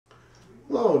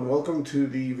Hello and welcome to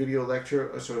the video lecture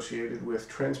associated with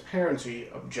transparency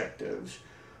objectives.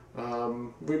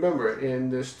 Remember, in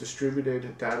this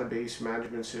distributed database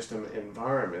management system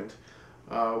environment,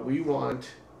 we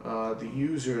want the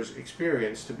user's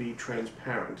experience to be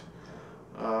transparent.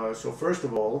 So first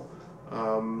of all,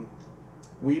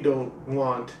 we don't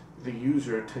want the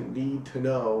user to need to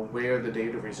know where the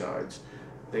data resides.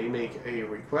 They make a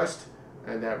request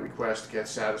and that request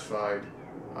gets satisfied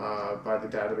by the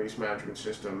database management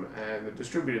system and the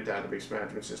distributed database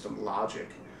management system logic.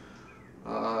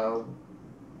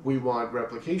 We want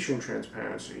replication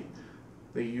transparency.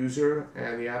 The user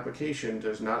and the application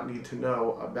does not need to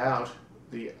know about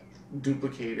the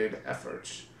duplicated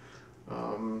efforts.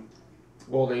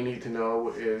 All they need to know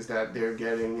is that they're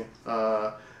getting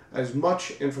as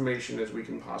much information as we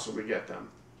can possibly get them,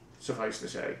 suffice to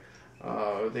say.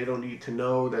 They don't need to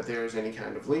know that there's any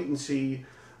kind of latency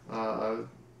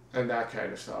and that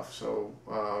kind of stuff. So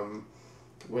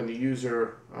when the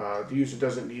user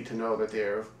doesn't need to know that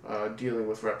they're dealing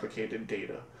with replicated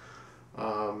data.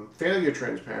 Failure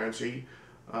transparency,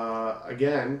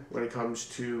 again, when it comes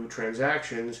to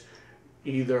transactions,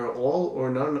 either all or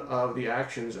none of the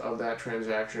actions of that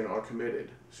transaction are committed.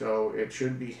 So it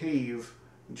should behave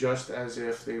just as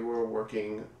if they were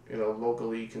working in a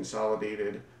locally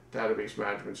consolidated database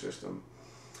management system.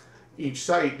 Each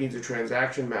site needs a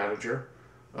transaction manager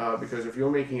because if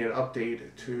you're making an update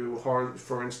to,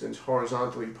 for instance,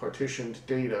 horizontally partitioned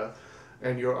data,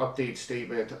 and your update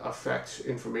statement affects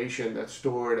information that's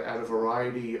stored at a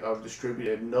variety of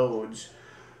distributed nodes,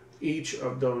 each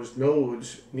of those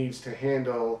nodes needs to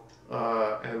handle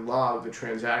and log the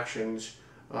transactions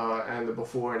and the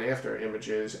before and after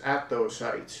images at those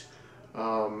sites.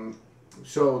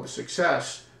 So the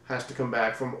success has to come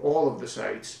back from all of the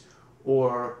sites,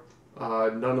 or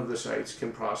none of the sites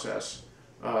can process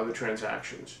the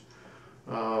transactions.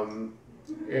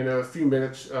 In a few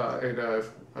minutes, in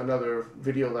another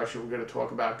video lecture, we're going to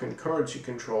talk about concurrency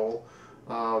control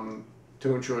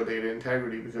to ensure data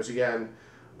integrity, because again,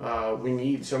 we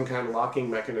need some kind of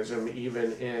locking mechanism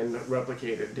even in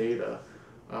replicated data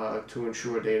to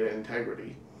ensure data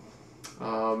integrity.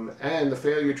 And the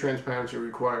failure transparency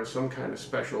requires some kind of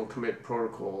special commit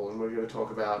protocol, and we're going to talk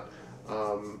about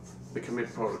the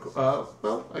commit protocol.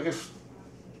 Well, I guess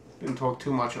didn't talk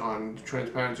too much on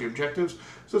transparency objectives,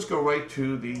 so let's go right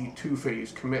to the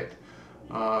two-phase commit.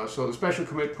 So the special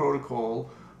commit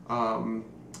protocol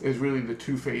is really the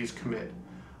two-phase commit.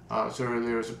 So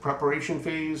there's a preparation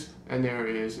phase and there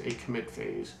is a commit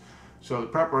phase. So the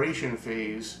preparation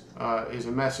phase is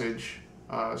a message,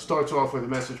 starts off with a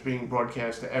message being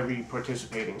broadcast to every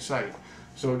participating site.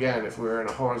 So again, if we're in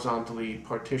a horizontally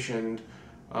partitioned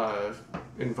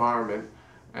environment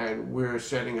and we're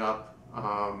setting up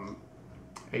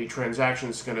a transaction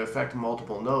that's going to affect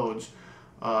multiple nodes,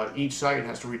 each site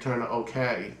has to return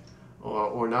OK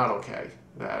or not OK.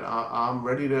 That I'm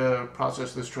ready to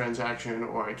process this transaction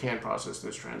or I can't process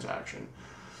this transaction.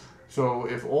 So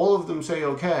if all of them say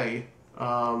OK,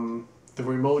 the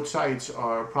remote sites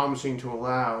are promising to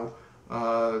allow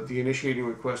the initiating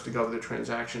request to govern the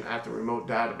transaction at the remote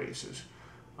databases,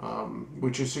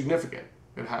 which is significant.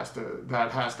 That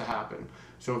has to happen.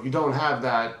 So if you don't have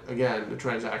that, again, the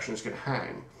transaction is going to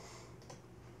hang.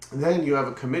 Then you have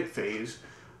a commit phase.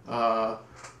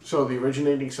 So the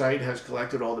originating site has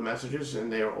collected all the messages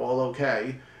and they are all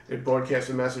okay. It broadcasts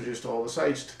the messages to all the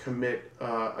sites to commit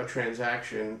a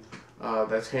transaction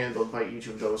that's handled by each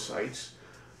of those sites.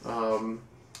 And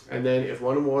then if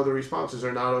one or more of the responses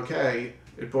are not okay,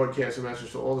 it broadcasts a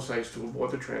message to all the sites to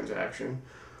abort the transaction.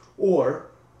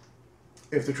 Or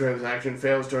if the transaction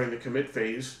fails during the commit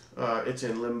phase, it's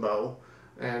in limbo,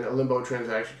 and a limbo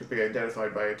transaction could be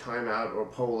identified by a timeout or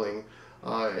polling.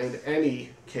 In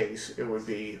any case, it would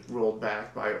be rolled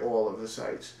back by all of the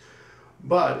sites.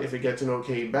 But if it gets an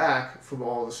OK back from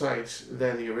all the sites,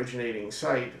 then the originating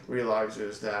site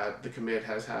realizes that the commit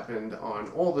has happened on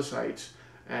all the sites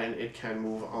and it can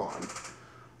move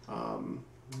on.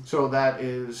 So that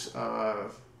is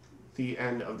the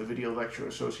end of the video lecture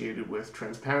associated with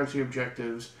transparency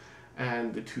objectives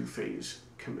and the two-phase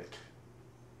commit.